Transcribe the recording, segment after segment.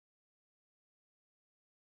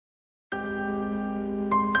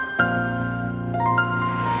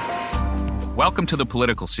Welcome to The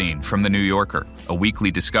Political Scene from The New Yorker, a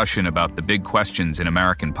weekly discussion about the big questions in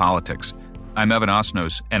American politics. I'm Evan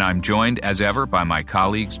Osnos, and I'm joined, as ever, by my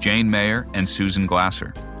colleagues Jane Mayer and Susan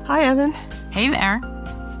Glasser. Hi, Evan. Hey there.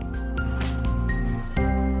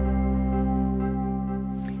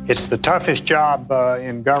 It's the toughest job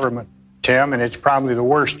in government, Tim, and it's probably the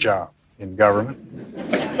worst job in government.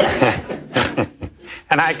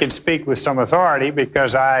 And I can speak with some authority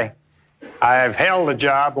because I have held the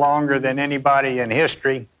job longer than anybody in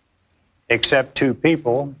history, except two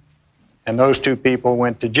people, and those two people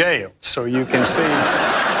went to jail. So you can see.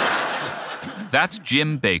 That's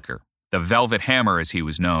Jim Baker, the Velvet Hammer as he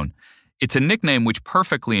was known. It's a nickname which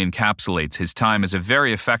perfectly encapsulates his time as a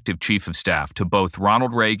very effective chief of staff to both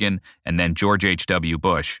Ronald Reagan and then George H.W.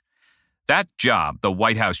 Bush. That job, the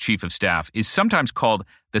White House chief of staff, is sometimes called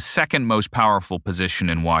the second most powerful position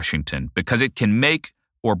in Washington because it can make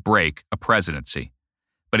or break a presidency.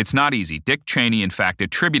 But it's not easy. Dick Cheney, in fact,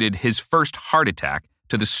 attributed his first heart attack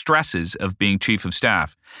to the stresses of being chief of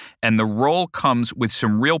staff, and the role comes with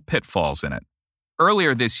some real pitfalls in it.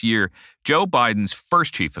 Earlier this year, Joe Biden's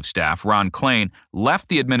first chief of staff, Ron Klain, left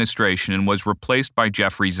the administration and was replaced by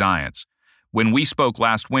Jeffrey Zients. When we spoke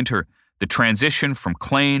last winter, the transition from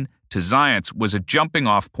Klain to Zients was a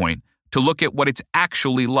jumping-off point to look at what it's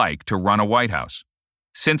actually like to run a White House.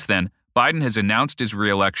 Since then, Biden has announced his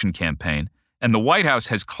re-election campaign, and the White House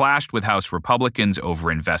has clashed with House Republicans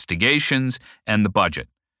over investigations and the budget,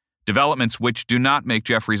 developments which do not make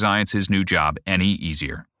Jeffrey Zients' new job any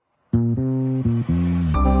easier.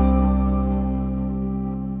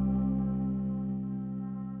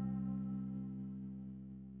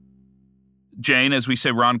 Jane, as we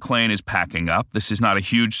say, Ron Klain is packing up. This is not a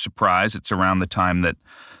huge surprise. It's around the time that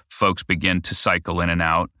folks begin to cycle in and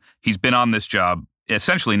out. He's been on this job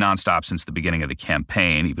essentially nonstop since the beginning of the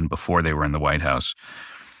campaign, even before they were in the White House.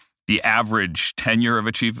 The average tenure of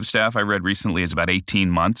a chief of staff I read recently is about 18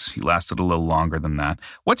 months. He lasted a little longer than that.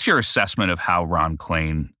 What's your assessment of how Ron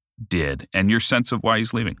Klain did and your sense of why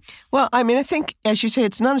he's leaving? Well, I mean, I think, as you say,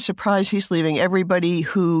 it's not a surprise he's leaving. Everybody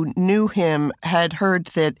who knew him had heard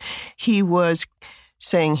that he was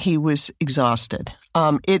saying he was exhausted.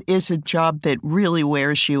 It is a job that really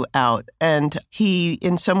wears you out. And he,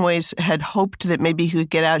 in some ways, had hoped that maybe he could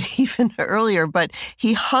get out even earlier, but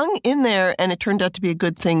he hung in there, and it turned out to be a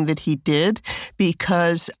good thing that he did,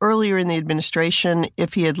 because earlier in the administration,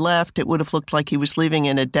 if he had left, it would have looked like he was leaving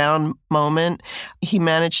in a down moment. He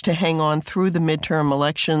managed to hang on through the midterm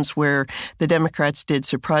elections where the Democrats did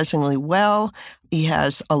surprisingly well. He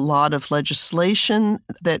has a lot of legislation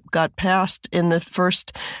that got passed in the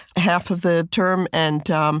first half of the term, and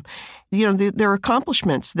there are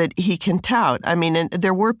accomplishments that he can tout. I mean, and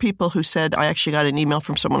there were people who said, I actually got an email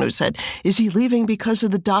from someone who said, is he leaving because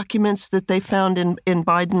of the documents that they found in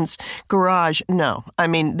Biden's garage? No. I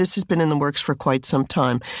mean, this has been in the works for quite some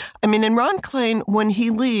time. I mean, and Ron Klain, when he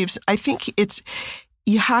leaves, I think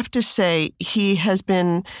you have to say he has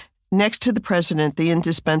been, next to the president, the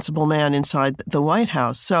indispensable man inside the White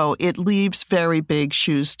House. So it leaves very big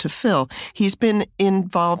shoes to fill. He's been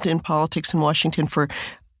involved in politics in Washington for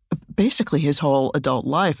basically his whole adult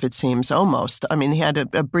life, it seems, almost. I mean, he had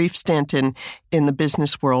a brief stint in the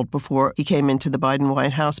business world before he came into the Biden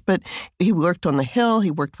White House, but he worked on the Hill.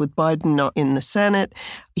 He worked with Biden in the Senate.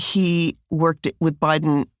 He worked with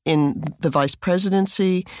Biden in the vice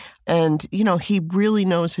presidency. And, he really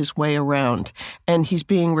knows his way around. And he's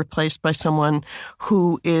being replaced by someone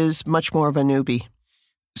who is much more of a newbie.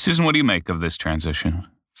 Susan, what do you make of this transition?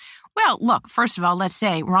 Well, look, first of all, let's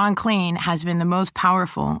say Ron Klain has been the most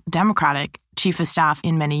powerful Democratic chief of staff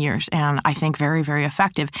in many years, and I think very, very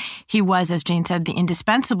effective. He was, as Jane said, the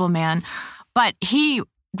indispensable man, but he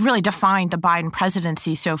really defined the Biden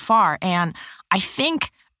presidency so far. And I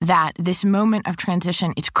think that this moment of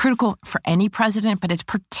transition is critical for any president, but it's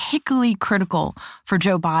particularly critical for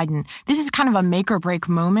Joe Biden. This is kind of a make or break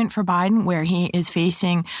moment for Biden where he is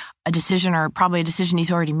facing a decision, or probably a decision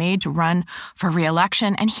he's already made, to run for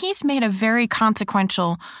re-election. And he's made a very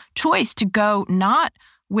consequential choice to go not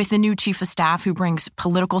with a new chief of staff who brings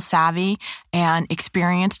political savvy and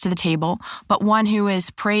experience to the table, but one who is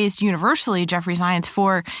praised universally, Jeffrey Zients,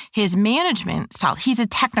 for his management style. He's a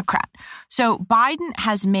technocrat. So Biden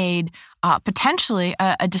has made potentially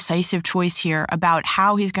a decisive choice here about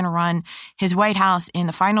how he's going to run his White House in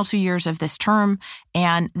the final 2 years of this term,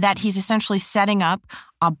 and that he's essentially setting up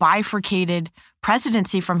a bifurcated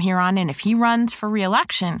presidency from here on in. If he runs for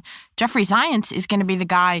re-election, Jeffrey Zients is going to be the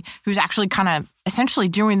guy who's actually kind of essentially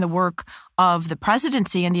doing the work of the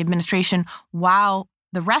presidency and the administration while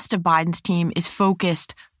the rest of Biden's team is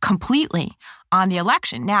focused completely on the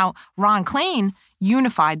election. Now, Ron Klain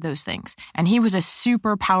unified those things, and he was a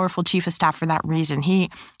super powerful chief of staff for that reason. He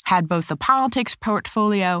had both the politics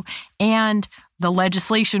portfolio and the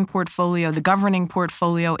legislation portfolio, the governing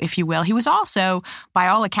portfolio, if you will. He was also, by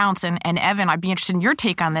all accounts, and Evan, I'd be interested in your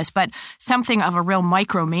take on this, but something of a real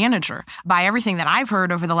micromanager. By everything that I've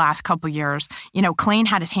heard over the last couple of years, Klain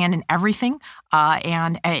had his hand in everything,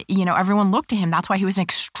 and everyone looked to him. That's why he was an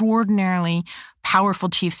extraordinarily powerful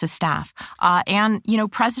chief of staff.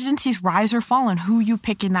 Presidencies rise or fall on who you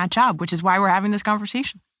pick in that job, which is why we're having this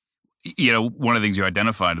conversation. One of the things you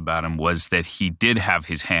identified about him was that he did have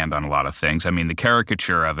his hand on a lot of things. I mean, the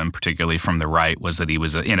caricature of him, particularly from the right, was that he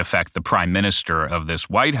was, in effect, the prime minister of this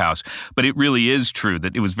White House. But it really is true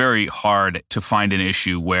that it was very hard to find an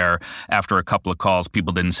issue where, after a couple of calls,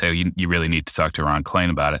 people didn't say, you really need to talk to Ron Klain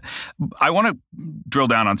about it. I want to drill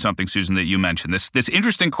down on something, Susan, that you mentioned, this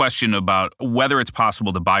interesting question about whether it's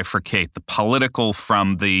possible to bifurcate the political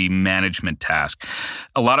from the management task.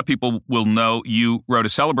 A lot of people will know you wrote a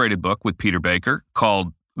celebrated book with Peter Baker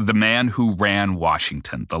called The Man Who Ran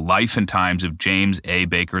Washington, The Life and Times of James A.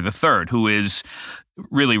 Baker III, who is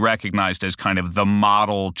really recognized as kind of the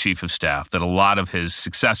model chief of staff that a lot of his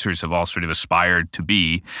successors have all sort of aspired to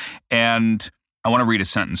be. And I want to read a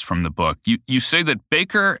sentence from the book. You say that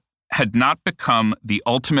Baker had not become the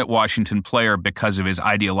ultimate Washington player because of his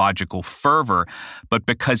ideological fervor, but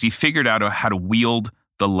because he figured out how to wield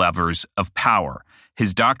the levers of power.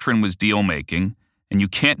 His doctrine was deal-making, and you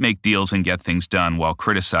can't make deals and get things done while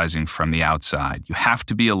criticizing from the outside. You have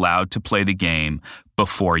to be allowed to play the game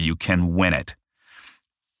before you can win it.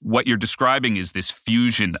 What you're describing is this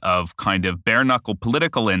fusion of kind of bare-knuckle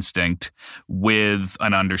political instinct with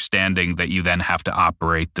an understanding that you then have to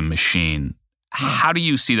operate the machine. How do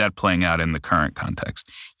you see that playing out in the current context?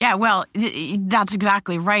 Yeah, well, that's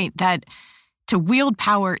exactly right. That to wield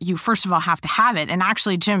power, you first of all have to have it. And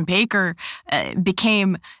actually, Jim Baker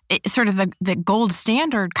became sort of the gold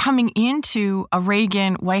standard coming into a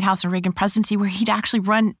Reagan White House and Reagan presidency where he'd actually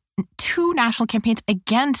run 2 national campaigns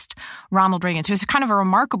against Ronald Reagan. So it's kind of a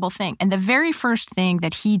remarkable thing. And the very first thing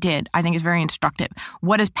that he did, I think, is very instructive.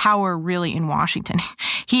 What is power really in Washington?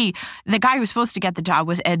 The guy who was supposed to get the job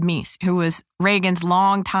was Ed Meese, who was Reagan's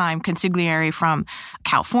longtime consigliere from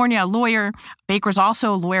California, a lawyer. Baker's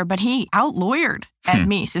also a lawyer, but he out-lawyered Ed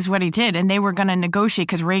Meese is what he did. And they were going to negotiate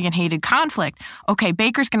because Reagan hated conflict. Okay,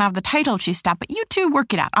 Baker's going to have the title of chief of staff, but you two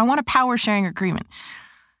work it out. I want a power-sharing agreement.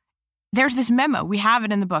 There's this memo. We have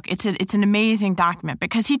it in the book. It's an amazing document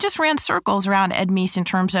because he just ran circles around Ed Meese in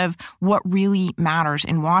terms of what really matters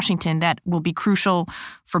in Washington that will be crucial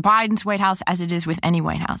for Biden's White House as it is with any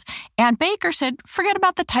White House. And Baker said, forget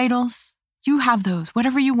about the titles. You have those,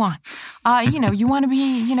 whatever you want. You want to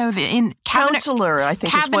be, in cabinet. Counselor, I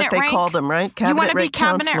think is what they called him, right? You want to be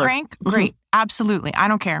cabinet rank? Great. Absolutely. I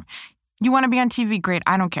don't care. You want to be on TV? Great.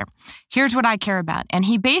 I don't care. Here's what I care about. And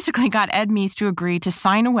he basically got Ed Meese to agree to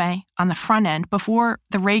sign away on the front end before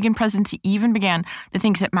the Reagan presidency even began the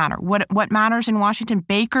things that matter. What matters in Washington?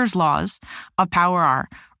 Baker's laws of power are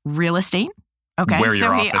real estate. Okay. Where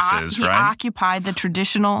your office is, right? He occupied the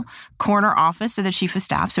traditional corner office of the chief of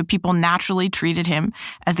staff. So people naturally treated him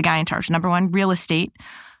as the guy in charge. Number 1, real estate.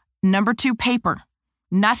 Number 2, paper.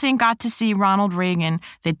 Nothing got to see Ronald Reagan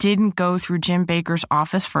that didn't go through Jim Baker's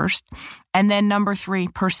office first. And then number 3,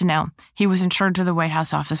 personnel. He was in charge of the White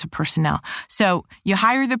House Office of Personnel. So you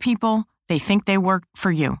hire the people, they think they work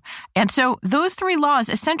for you. And so those 3 laws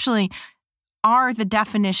essentially are the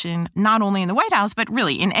definition, not only in the White House, but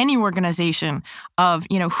really in any organization of,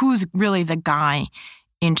 who's really the guy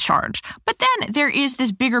in charge. But then there is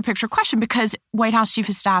this bigger picture question because White House Chief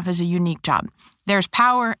of Staff is a unique job. There's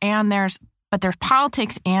power but there's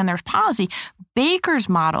politics and there's policy. Baker's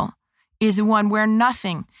model is the one where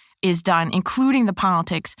nothing is done, including the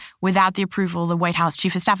politics, without the approval of the White House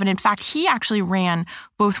Chief of Staff. And in fact, he actually ran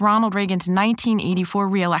both Ronald Reagan's 1984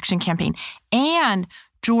 reelection campaign and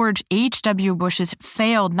George H.W. Bush's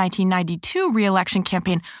failed 1992 reelection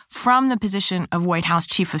campaign from the position of White House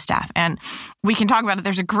Chief of Staff. And we can talk about it.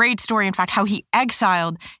 There's a great story, in fact, how he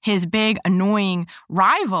exiled his big, annoying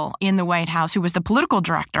rival in the White House, who was the political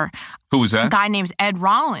director. Who was that? A guy named Ed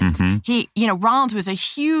Rollins. Mm-hmm. Rollins was a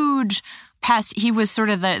huge pest. He was sort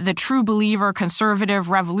of the true believer,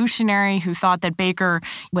 conservative revolutionary who thought that Baker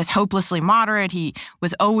was hopelessly moderate. He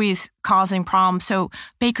was always causing problems. So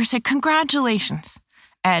Baker said, congratulations,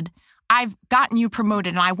 Ed, I've gotten you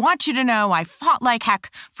promoted, and I want you to know I fought like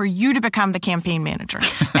heck for you to become the campaign manager.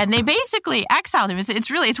 And they basically exiled him.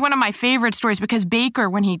 It's one of my favorite stories because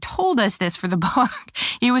Baker, when he told us this for the book,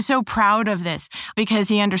 he was so proud of this because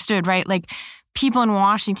he understood, right? Like, people in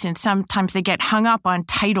Washington, sometimes they get hung up on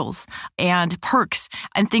titles and perks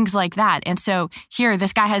and things like that. And so here,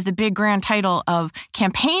 this guy has the big grand title of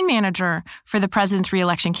campaign manager for the president's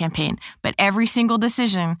reelection campaign. But every single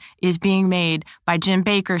decision is being made by Jim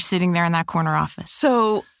Baker sitting there in that corner office.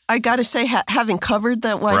 So I got to say, having covered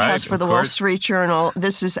that White House for the Wall Street Journal,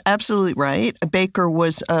 this is absolutely right. Baker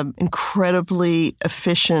was an incredibly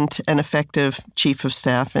efficient and effective chief of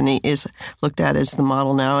staff, and he is looked at as the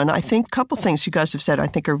model now. And I think a couple things you guys have said I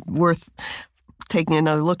think are worth taking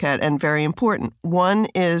another look at and very important. One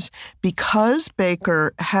is because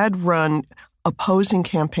Baker had run opposing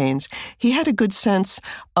campaigns, he had a good sense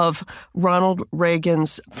of Ronald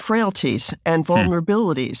Reagan's frailties and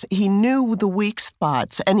vulnerabilities. He knew the weak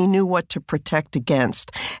spots and he knew what to protect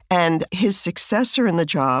against. And his successor in the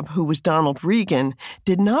job, who was Donald Regan,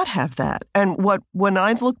 did not have that. And when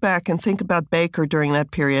I look back and think about Baker during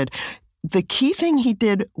that period, the key thing he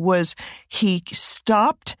did was he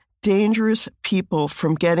stopped dangerous people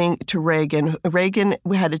from getting to Reagan. Reagan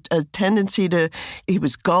had a tendency he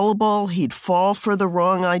was gullible, he'd fall for the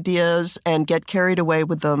wrong ideas and get carried away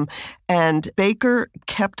with them. And Baker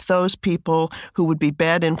kept those people who would be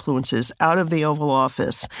bad influences out of the Oval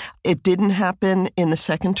Office. It didn't happen in the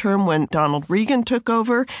second term when Donald Regan took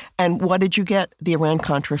over. And what did you get? The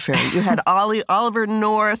Iran-Contra affair. You had Oliver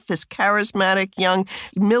North, this charismatic young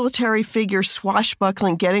military figure,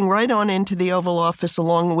 swashbuckling, getting right on into the Oval Office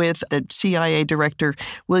along with the CIA director,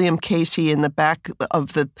 William Casey, in the back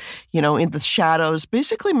of in the shadows,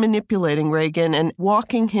 basically manipulating Reagan and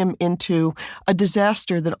walking him into a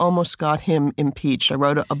disaster that almost got him impeached. I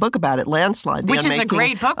wrote a book about it, Landslide, which is a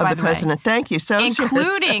great book, by the president. Way. Thank you. So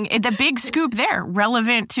including the big scoop there,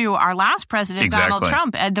 relevant to our last president, Donald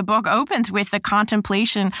Trump. The book opens with the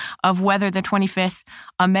contemplation of whether the 25th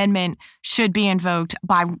Amendment should be invoked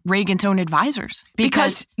by Reagan's own advisors.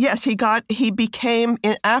 Because yes, he became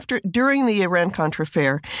during the Iran-Contra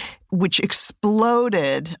affair, which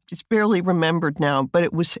exploded. It's barely remembered now, but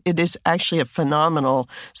it is actually a phenomenal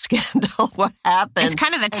scandal. What happened? It's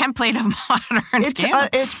kind of the template of modern scandal.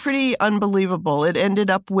 It's pretty unbelievable. It ended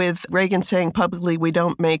up with Reagan saying publicly, "We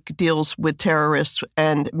don't make deals with terrorists,"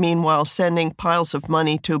 and meanwhile sending piles of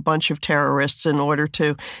money to a bunch of terrorists in order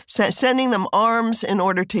to sending them arms in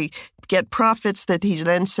order to get profits that he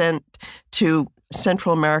then sent to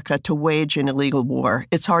Central America to wage an illegal war.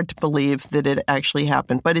 It's hard to believe that it actually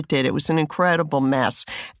happened, but it did. It was an incredible mess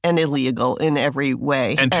and illegal in every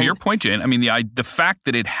way. And to your point, Jane, I mean, the fact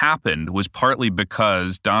that it happened was partly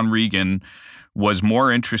because Don Regan was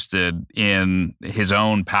more interested in his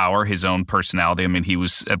own power, his own personality. I mean, he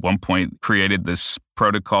was at one point created this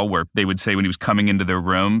protocol where they would say when he was coming into their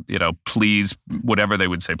room, please, whatever they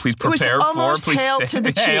would say, please prepare for, please hail to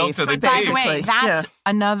the chief. By the way, that's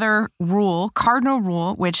another rule, cardinal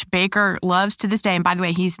rule, which Baker loves to this day. And by the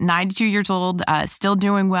way, he's 92 years old, still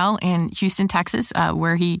doing well in Houston, Texas,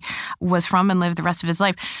 where he was from and lived the rest of his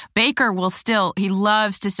life. Baker he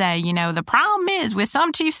loves to say, the problem is with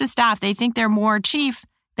some chiefs of staff, they think they're more chief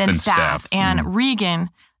than staff. And Regan,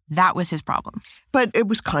 that was his problem. But it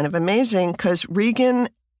was kind of amazing because Regan,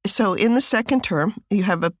 so in the second term, you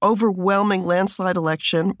have an overwhelming landslide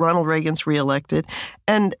election. Ronald Reagan's reelected.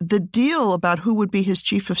 And the deal about who would be his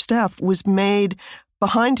chief of staff was made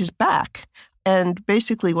behind his back. And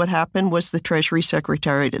basically what happened was the Treasury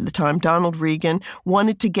Secretary at the time, Donald Regan,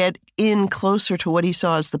 wanted to get in closer to what he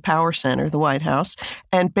saw as the power center, the White House.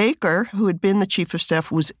 And Baker, who had been the chief of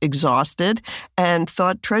staff, was exhausted and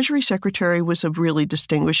thought Treasury Secretary was a really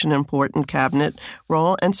distinguished and important cabinet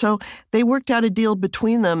role. And so they worked out a deal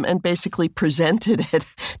between them and basically presented it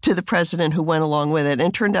to the president, who went along with it. And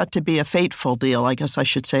it turned out to be a fateful deal, I guess I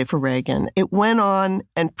should say, for Reagan. It went on,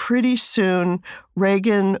 and pretty soon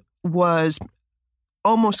Reagan was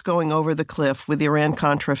almost going over the cliff with the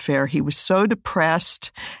Iran-Contra affair. He was so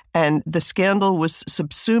depressed, and the scandal was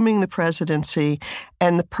subsuming the presidency.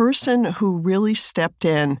 And the person who really stepped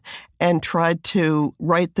in and tried to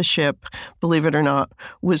right the ship, believe it or not,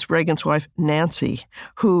 was Reagan's wife, Nancy,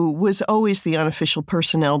 who was always the unofficial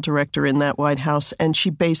personnel director in that White House. And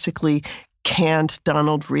she basically canned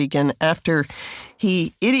Donald Regan after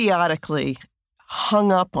he idiotically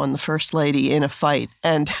hung up on the First Lady in a fight.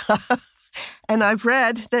 And and I've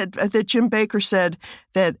read that Jim Baker said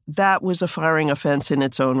that was a firing offense in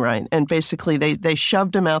its own right. And basically they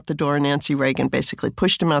shoved him out the door. Nancy Reagan basically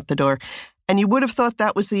pushed him out the door. And you would have thought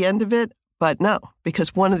that was the end of it. But no,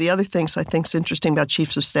 because one of the other things I think is interesting about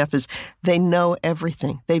chiefs of staff is they know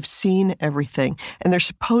everything. They've seen everything. And they're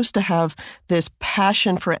supposed to have this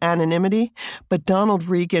passion for anonymity. But Donald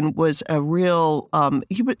Regan was a real,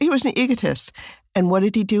 he was an egotist. And what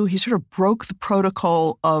did he do? He sort of broke the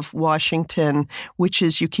protocol of Washington, which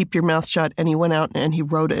is you keep your mouth shut, and he went out and he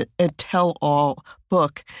wrote a tell-all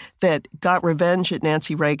book that got revenge at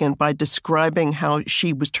Nancy Reagan by describing how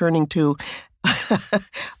she was turning to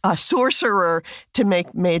a sorcerer to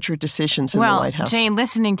make major decisions in the White House. Jane,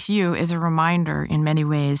 listening to you is a reminder in many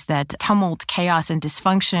ways that tumult, chaos, and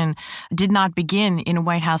dysfunction did not begin in a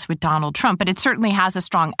White House with Donald Trump, but it certainly has a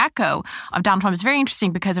strong echo of Donald Trump. It's very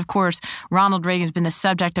interesting because, of course, Ronald Reagan has been the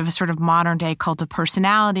subject of a sort of modern-day cult of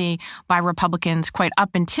personality by Republicans quite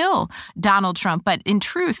up until Donald Trump. But in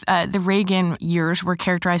truth, the Reagan years were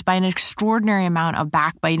characterized by an extraordinary amount of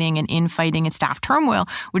backbiting and infighting and staff turmoil,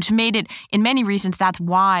 which made it, in many reasons, that's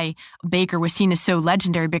why Baker was seen as so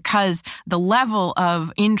legendary, because the level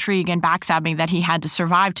of intrigue and backstabbing that he had to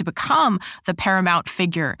survive to become the paramount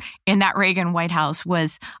figure in that Reagan White House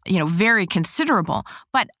was, very considerable.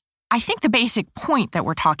 But I think the basic point that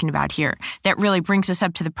we're talking about here that really brings us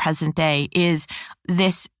up to the present day is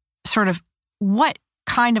this sort of what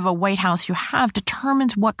kind of a White House you have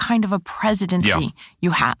determines what kind of a presidency you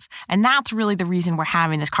have. And that's really the reason we're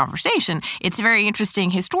having this conversation. It's very interesting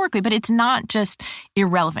historically, but it's not just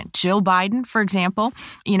irrelevant. Jill Biden, for example,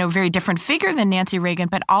 very different figure than Nancy Reagan,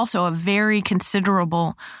 but also a very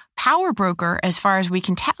considerable power broker, as far as we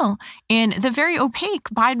can tell, in the very opaque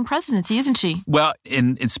Biden presidency, isn't she? Well,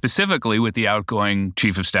 in specifically with the outgoing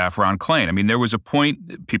Chief of Staff, Ron Klain. I mean, there was a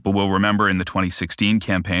point, people will remember, in the 2016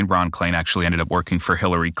 campaign, Ron Klain actually ended up working for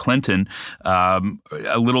Hillary Clinton a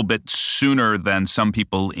little bit sooner than some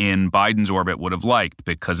people in Biden's orbit would have liked,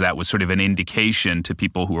 because that was sort of an indication to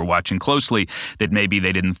people who were watching closely that maybe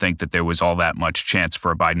they didn't think that there was all that much chance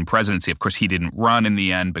for a Biden presidency. Of course, he didn't run in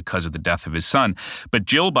the end because of the death of his son. But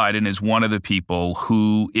Jill Biden is one of the people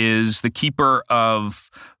who is the keeper of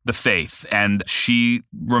the faith, and she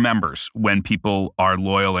remembers when people are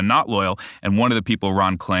loyal and not loyal. And one of the people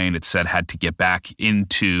Ron Klain had said had to get back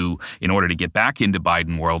into, in order to get back into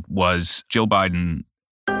Biden world, was Jill Biden.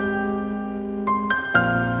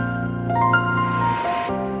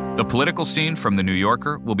 The political scene from The New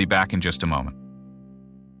Yorker will be back in just a moment.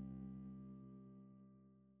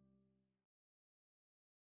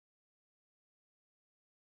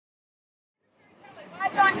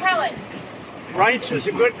 John Kelly. Reince is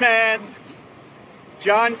a good man.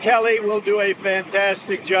 John Kelly will do a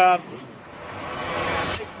fantastic job.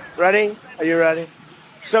 Ready? Are you ready?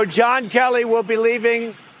 So John Kelly will be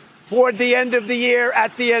leaving toward the end of the year,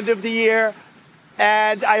 at the end of the year,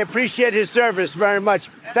 and I appreciate his service very much.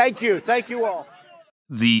 Thank you. Thank you all.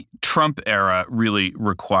 The Trump era really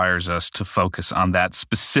requires us to focus on that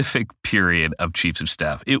specific period of chiefs of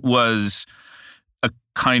staff. It was a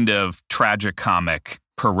kind of tragicomic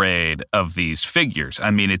parade of these figures.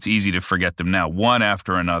 I mean, it's easy to forget them now, one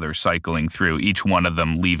after another, cycling through, each one of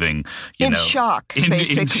them leaving, in shock,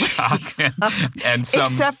 basically. In shock. and some...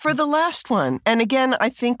 Except for the last one. And again, I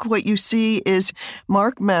think what you see is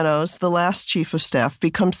Mark Meadows, the last chief of staff,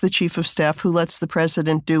 becomes the chief of staff who lets the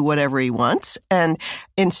president do whatever he wants. And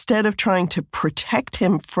instead of trying to protect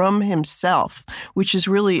him from himself, which is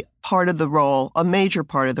really part of the role, a major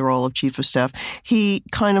part of the role of chief of staff, he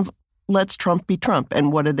kind of lets Trump be Trump.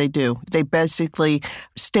 And what do? They basically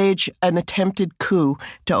stage an attempted coup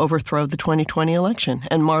to overthrow the 2020 election.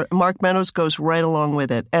 And Mark Meadows goes right along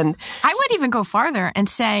with it. And I would even go farther and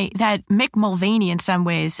say that Mick Mulvaney, in some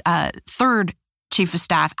ways, third chief of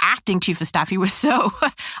staff, acting chief of staff, he was so,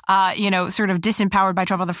 sort of disempowered by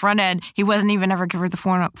Trump on the front end, he wasn't even ever given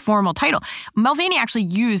the formal title. Mulvaney actually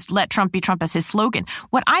used "Let Trump be Trump" as his slogan.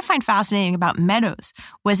 What I find fascinating about Meadows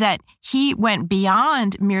was that he went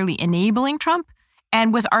beyond merely enabling Trump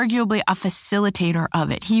and was arguably a facilitator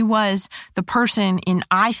of it. He was the person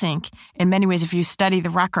I think, in many ways, if you study the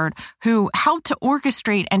record, who helped to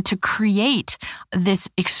orchestrate and to create this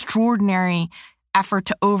extraordinary effort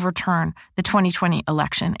to overturn the 2020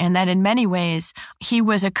 election. And that in many ways, he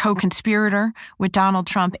was a co-conspirator with Donald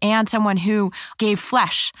Trump and someone who gave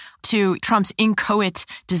flesh to Trump's inchoate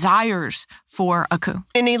desires for a coup.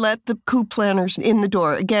 And he let the coup planners in the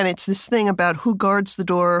door. Again, it's this thing about who guards the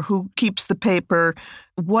door, who keeps the paper,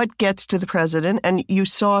 what gets to the president. And you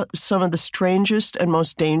saw some of the strangest and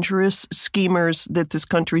most dangerous schemers that this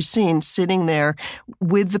country's seen sitting there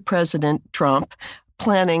with the president, Trump,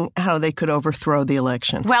 planning how they could overthrow the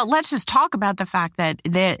election. Well, let's just talk about the fact that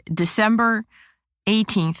the December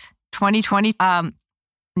 18th, 2020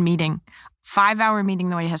 meeting, 5-hour meeting in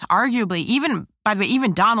the White House, arguably,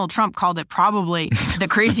 even Donald Trump called it probably the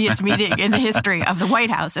craziest meeting in the history of the White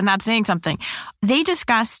House, and that's saying something. They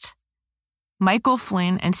discussed Michael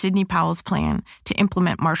Flynn and Sidney Powell's plan to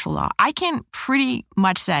implement martial law. I can pretty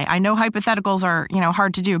much say, I know hypotheticals are,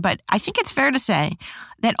 hard to do, but I think it's fair to say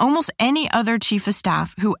that almost any other chief of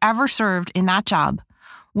staff who ever served in that job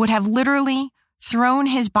would have literally thrown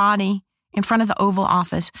his body in front of the Oval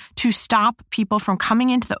Office to stop people from coming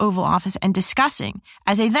into the Oval Office and discussing,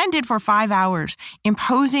 as they then did for 5 hours,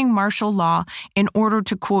 imposing martial law in order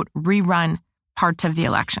to, quote, rerun parts of the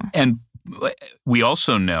election. And we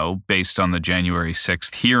also know, based on the January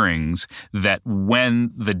 6th hearings, that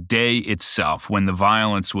when the day itself, when the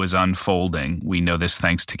violence was unfolding, we know this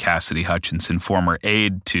thanks to Cassidy Hutchinson, former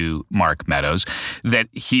aide to Mark Meadows, that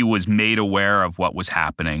he was made aware of what was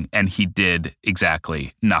happening and he did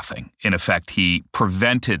exactly nothing. In effect, he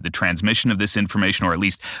prevented the transmission of this information, or at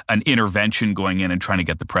least an intervention going in and trying to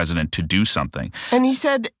get the president to do something. And he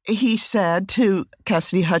said to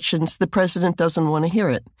Cassidy Hutchins, the president doesn't want to hear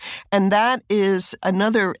it. And that is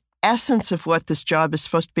another essence of what this job is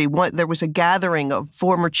supposed to be. There was a gathering of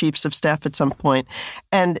former chiefs of staff at some point,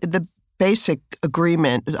 and the basic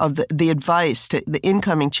agreement of the advice to the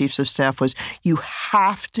incoming chiefs of staff was you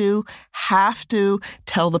have to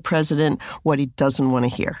tell the president what he doesn't want to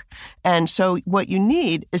hear. And so what you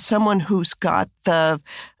need is someone who's got the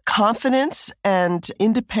confidence and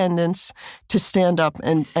independence to stand up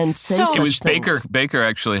and say such things. It was Baker. Baker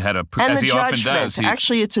actually had as he often does.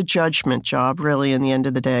 Actually, it's a judgment job, really, in the end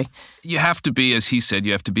of the day. You have to be, as he said,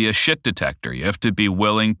 you have to be a shit detector. You have to be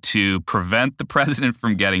willing to prevent the president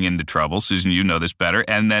from getting into trouble. Susan, you know this better,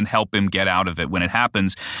 and then help him get out of it when it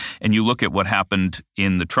happens. And you look at what happened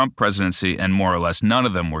in the Trump presidency, and more or less none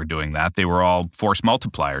of them were doing that. They were all force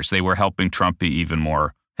multipliers. They were helping Trump be even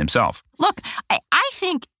more himself. Look, I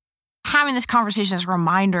think having this conversation is a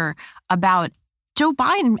reminder about Joe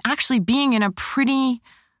Biden actually being in a pretty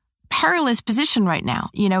perilous position right now.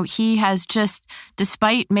 He has just,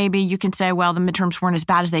 despite maybe you can say, well, the midterms weren't as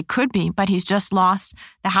bad as they could be, but he's just lost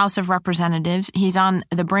the House of Representatives. He's on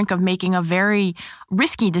the brink of making a very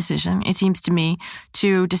risky decision, it seems to me,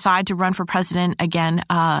 to decide to run for president again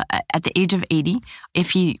at the age of 80.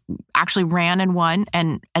 If he actually ran and won,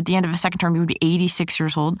 and at the end of a second term, he would be 86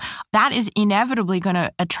 years old. That is inevitably going to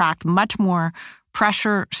attract much more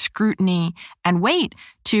pressure, scrutiny, and weight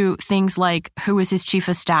to things like who is his chief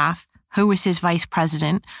of staff, who is his vice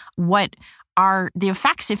president, what are the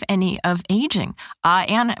effects, if any, of aging.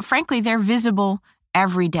 And frankly, they're visible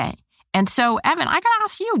every day. And so, Evan, I got to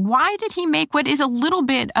ask you, why did he make what is a little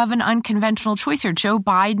bit of an unconventional choice here? Joe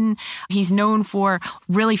Biden, he's known for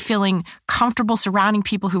really feeling comfortable surrounding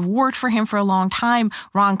people who've worked for him for a long time.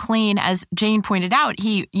 Ron Klain, as Jane pointed out,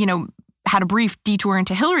 he, had a brief detour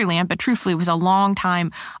into Hillary land, but truthfully was a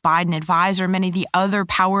longtime Biden advisor. Many of the other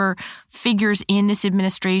power figures in this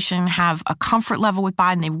administration have a comfort level with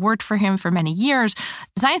Biden. They've worked for him for many years.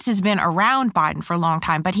 Zients has been around Biden for a long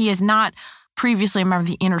time, but he is not previously a member of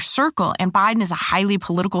the inner circle. And Biden is a highly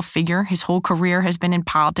political figure. His whole career has been in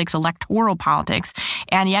politics, electoral politics,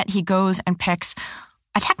 and yet he goes and picks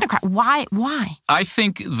a technocrat. Why? I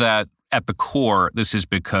think that at the core, this is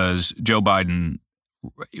because Joe Biden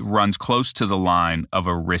runs close to the line of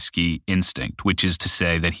a risky instinct, which is to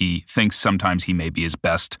say that he thinks sometimes he may be his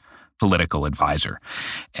best political advisor.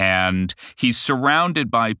 And he's surrounded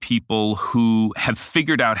by people who have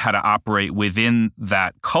figured out how to operate within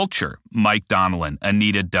that culture. Mike Donilon,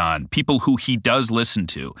 Anita Dunn, people who he does listen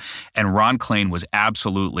to. And Ron Klain was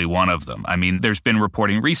absolutely one of them. I mean, there's been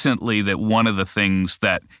reporting recently that one of the things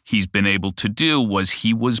that he's been able to do was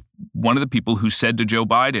he was one of the people who said to Joe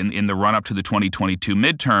Biden in the run-up to the 2022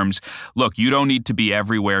 midterms, look, you don't need to be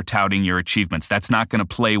everywhere touting your achievements. That's not going to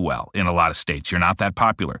play well in a lot of states. You're not that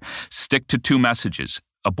popular. Stick to two messages,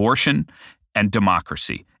 abortion and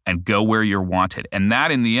democracy, and go where you're wanted. And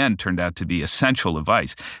that, in the end, turned out to be essential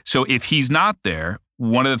advice. So if he's not there,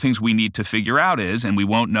 one of the things we need to figure out is, and we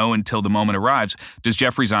won't know until the moment arrives, does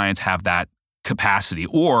Jeffrey Zients have that capacity?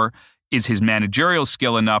 Or is his managerial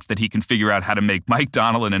skill enough that he can figure out how to make Mike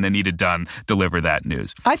Donilon and Anita Dunn deliver that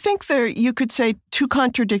news? I think you could say two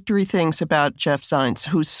contradictory things about Jeff Zients,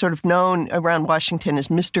 who's sort of known around Washington as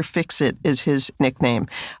Mr. Fix-It is his nickname.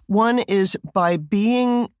 One is by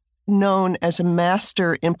being known as a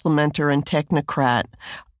master implementer and technocrat,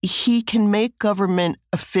 he can make government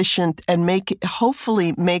efficient and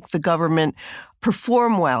hopefully make the government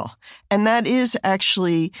perform well. And that is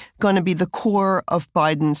actually going to be the core of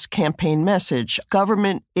Biden's campaign message.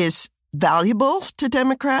 Government is valuable to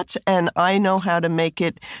Democrats, and I know how to make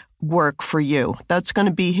it work for you. That's going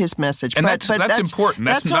to be his message. And that's important.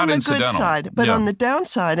 That's not on the incidental. good side. But on the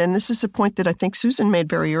downside, and this is a point that I think Susan made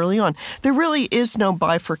very early on, there really is no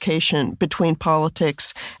bifurcation between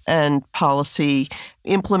politics and policy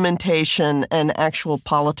implementation and actual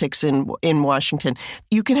politics in Washington.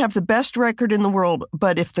 You can have the best record in the world,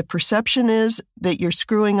 but if the perception is that you're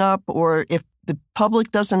screwing up, or if the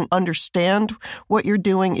public doesn't understand what you're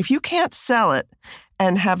doing, if you can't sell it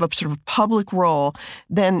and have a sort of public role,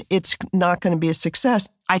 then it's not going to be a success.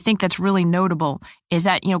 I think that's really notable is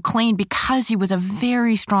that, Klain, because he was a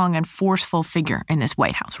very strong and forceful figure in this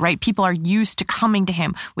White House, right? People are used to coming to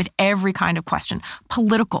him with every kind of question.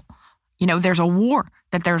 Political. There's a war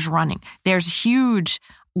that there's running. There's huge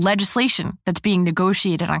legislation that's being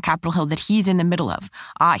negotiated on Capitol Hill that he's in the middle of.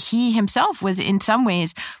 He himself was in some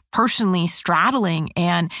ways personally straddling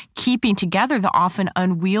and keeping together the often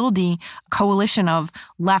unwieldy coalition of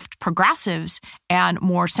left progressives and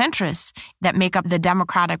more centrists that make up the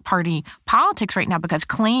Democratic Party politics right now, because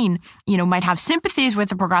Klain, might have sympathies with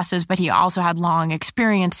the progressives, but he also had long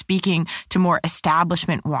experience speaking to more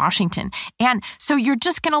establishment Washington. And so you're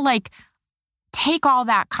just going to take all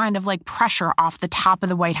that kind of pressure off the top of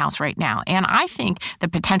the White House right now. And I think the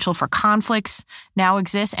potential for conflicts now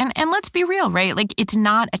exists. And let's be real, right? It's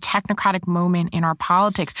not a technocratic moment in our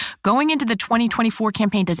politics. Going into the 2024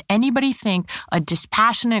 campaign, does anybody think a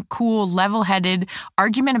dispassionate, cool, level-headed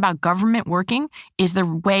argument about government working is the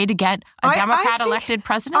way to get a Democrat elected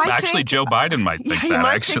president? Actually, Joe Biden might think that,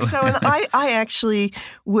 might think so. And I actually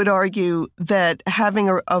would argue that having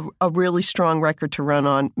a really strong record to run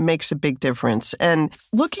on makes a big difference. And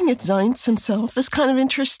looking at Zients himself is kind of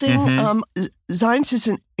interesting. Mm-hmm. Zients is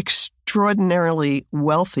an extraordinarily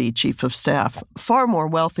wealthy chief of staff, far more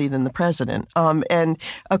wealthy than the president. And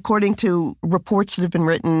according to reports that have been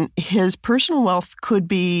written, his personal wealth could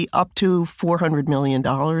be up to $400 million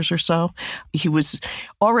or so. He was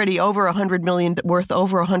already worth over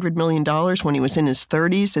 $100 million when he was in his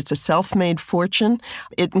 30s. It's a self-made fortune.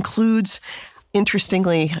 It includes,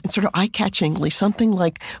 interestingly, and sort of eye-catchingly, something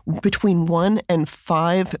like between $1 and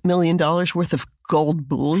 $5 million worth of gold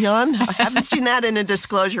bullion. I haven't seen that in a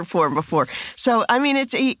disclosure form before. So, I mean,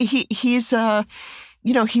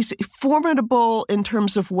 he's formidable in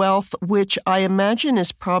terms of wealth, which I imagine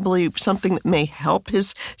is probably something that may help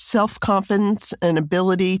his self-confidence and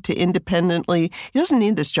ability to independently. He doesn't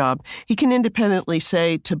need this job. He can independently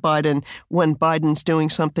say to Biden when Biden's doing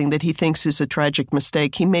something that he thinks is a tragic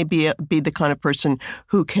mistake. He may be the kind of person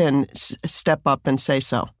who can step up and say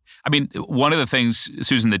so. I mean, one of the things,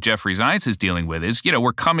 Susan, that Jeffrey Zients is dealing with is,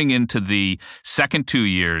 we're coming into the second 2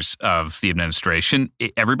 years of the administration.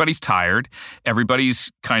 Everybody's tired.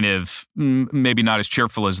 Everybody's kind of maybe not as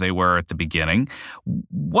cheerful as they were at the beginning.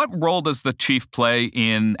 What role does the chief play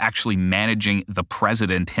in actually managing the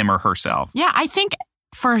president, him or herself? Yeah, I think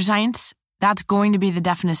for Zients, that's going to be the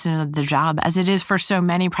definition of the job, as it is for so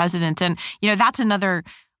many presidents. And, that's another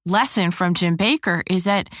lesson from Jim Baker is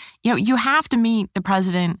that, you have to meet the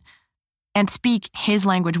president and speak his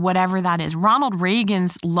language, whatever that is. Ronald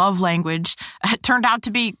Reagan's love language turned out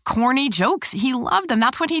to be corny jokes. He loved them.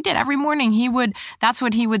 That's what he did every morning. That's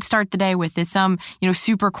what he would start the day with, is some,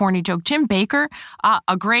 super corny joke. Jim Baker,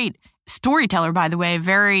 a great storyteller, by the way,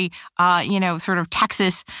 very, sort of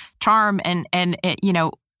Texas charm and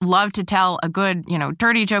loved to tell a good,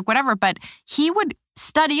 dirty joke, whatever. But he would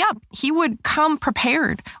study up. He would come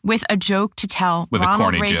prepared with a joke to tell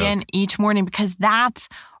Ronald Reagan each morning, because that's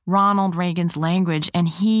Ronald Reagan's language, and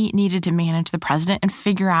he needed to manage the president and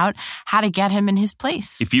figure out how to get him in his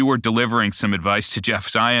place. If you were delivering some advice to Jeff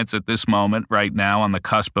Zients at this moment, right now, on the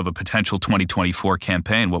cusp of a potential 2024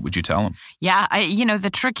 campaign, what would you tell him? Yeah, the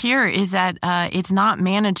trick here is that it's not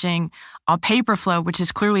managing a paper flow, which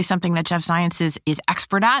is clearly something that Jeff Zients is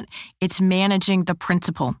expert at. It's managing the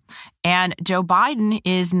principle. And Joe Biden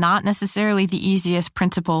is not necessarily the easiest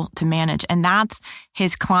principle to manage. And that's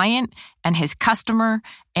his client and his customer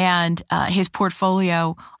and his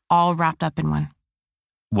portfolio all wrapped up in one.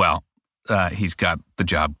 Well, he's got the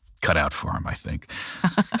job cut out for him, I think.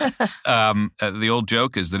 The old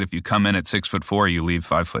joke is that if you come in at 6'4", you leave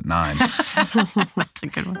 5'9". That's a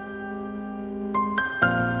good one.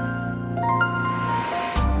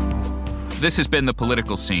 This has been The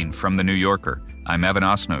Political Scene from The New Yorker. I'm Evan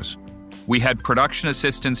Osnos. We had production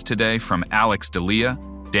assistance today from Alex D'Elia,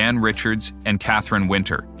 Dan Richards, and Catherine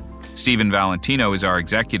Winter. Stephen Valentino is our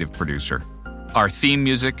executive producer. Our theme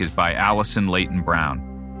music is by Allison Leighton Brown.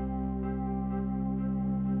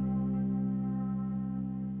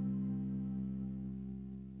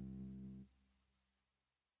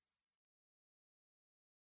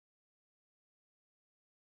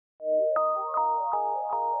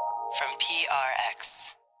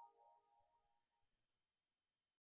 PRX.